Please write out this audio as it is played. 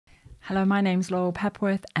Hello, my name's Laurel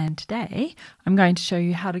Papworth, and today I'm going to show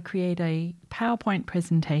you how to create a PowerPoint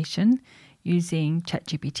presentation using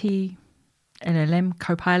ChatGPT, LLM,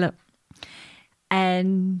 CoPilot.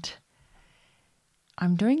 And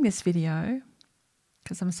I'm doing this video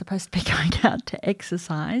because I'm supposed to be going out to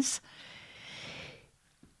exercise.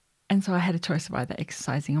 And so I had a choice of either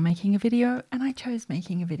exercising or making a video, and I chose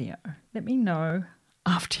making a video. Let me know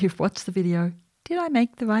after you've watched the video, did I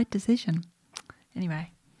make the right decision?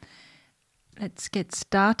 Anyway, let's get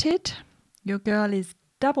started. Your girl is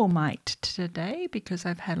double mic'd today because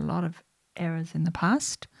I've had a lot of errors in the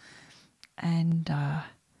past. And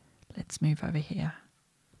let's move over here.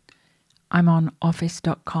 I'm on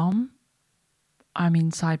office.com. I'm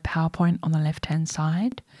inside PowerPoint on the left-hand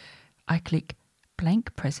side. I click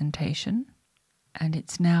blank presentation, and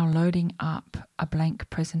it's now loading up a blank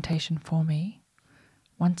presentation for me.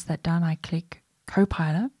 Once that's done, I click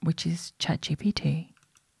CoPilot, which is ChatGPT,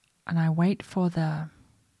 and I wait for the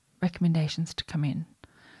recommendations to come in.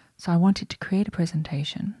 So I wanted to create a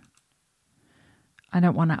presentation. I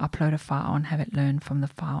don't want to upload a file and have it learn from the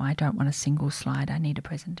file. I don't want a single slide. I need a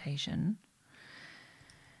presentation.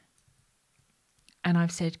 And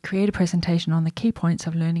I've said, create a presentation on the key points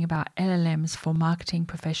of learning about LLMs for marketing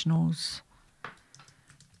professionals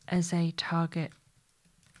as a target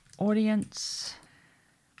audience.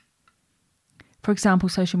 For example,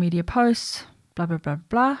 social media posts, blah, blah, blah,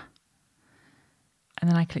 blah. And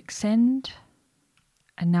then I click send.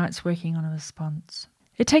 And now it's working on a response.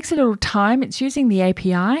 It takes a little time. It's using the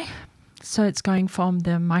API. So it's going from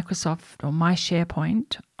the Microsoft or my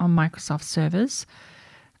SharePoint on Microsoft servers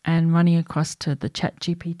and running across to the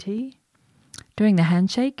ChatGPT, doing the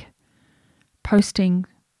handshake, posting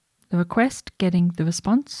the request, getting the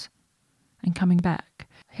response, and coming back.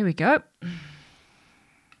 Here we go.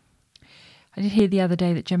 I did hear the other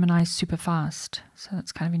day that Gemini is super fast, so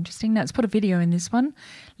that's kind of interesting. Now, let's put a video in this one,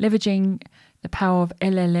 leveraging the power of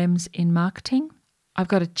LLMs in marketing. I've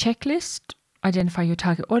got a checklist, identify your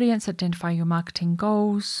target audience, identify your marketing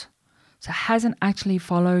goals. So it hasn't actually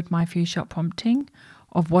followed my few-shot prompting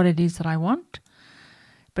of what it is that I want,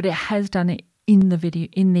 but it has done it in the video,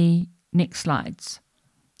 in the next slides.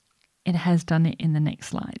 It has done it in the next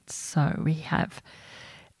slides. So we have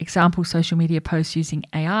example social media posts using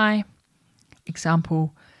AI,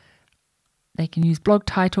 example, they can use blog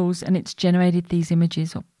titles, and it's generated these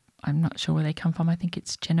images, or I'm not sure where they come from. I think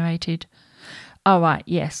it's generated. Oh, right,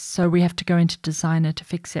 yes. So we have to go into Designer to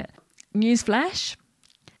fix it. Newsflash,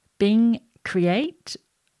 Bing Create,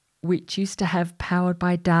 which used to have powered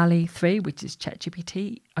by DALL-E 3, which is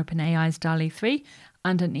ChatGPT, OpenAI's DALL-E 3.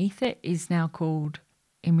 Underneath it is now called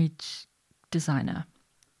Image Designer.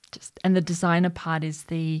 And the designer part is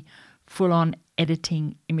the full-on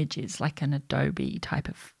editing images, like an Adobe type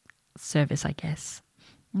of service, I guess.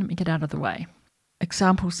 Let me get out of the way.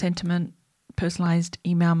 Example sentiment, personalized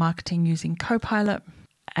email marketing using CoPilot,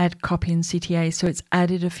 add copy and CTA. So it's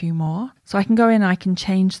added a few more. So I can go in and I can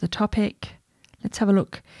change the topic. Let's have a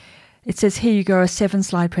look. It says here you go, a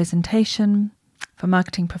 7-slide presentation for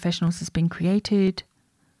marketing professionals has been created.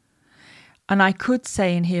 And I could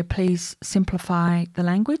say in here, please simplify the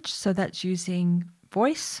language. So that's using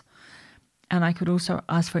voice. And I could also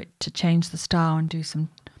ask for it to change the style and do some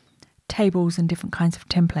tables and different kinds of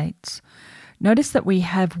templates. Notice that we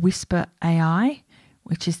have Whisper AI,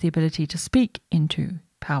 which is the ability to speak into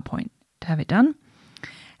PowerPoint to have it done.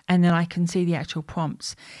 And then I can see the actual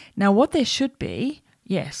prompts. Now, what there should be,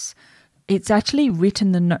 yes, it's actually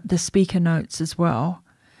written the speaker notes as well,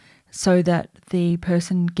 so that the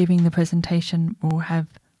person giving the presentation will have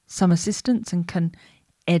some assistance and can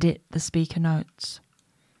edit the speaker notes.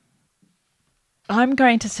 I'm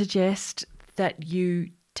going to suggest that you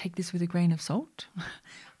take this with a grain of salt.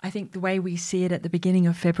 I think the way we see it at the beginning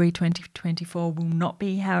of February 2024 will not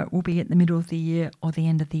be how it will be at the middle of the year or the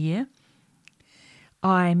end of the year.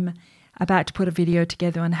 I'm about to put a video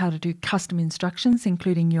together on how to do custom instructions,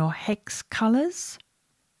 including your hex colors,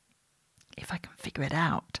 if I can figure it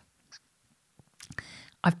out.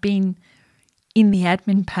 I've been in the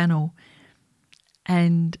admin panel,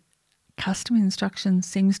 and custom instructions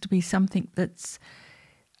seems to be something that's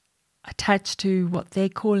attached to what they're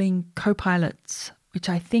calling copilots, which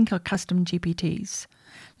I think are custom GPTs.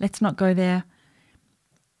 Let's not go there.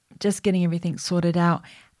 Just getting everything sorted out.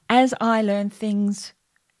 As I learn things,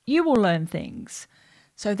 you will learn things.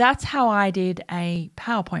 So that's how I did a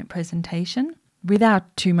PowerPoint presentation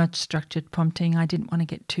without too much structured prompting. I didn't want to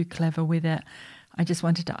get too clever with it. I just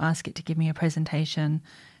wanted to ask it to give me a presentation.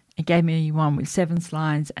 It gave me one with 7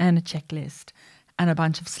 slides and a checklist and a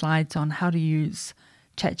bunch of slides on how to use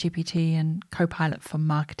ChatGPT and CoPilot for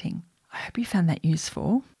marketing. I hope you found that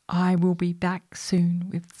useful. I will be back soon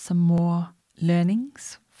with some more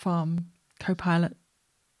learnings from CoPilot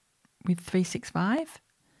with 365,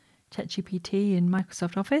 ChatGPT in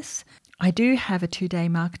Microsoft Office. I do have a 2-day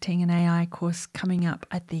marketing and AI course coming up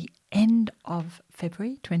at the end of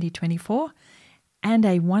February 2024 and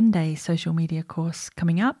a 1-day social media course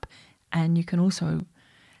coming up. And you can also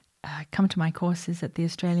come to my courses at the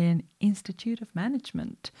Australian Institute of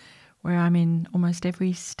Management, where I'm in almost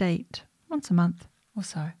every state once a month or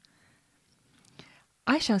so.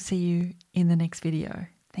 I shall see you in the next video.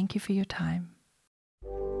 Thank you for your time.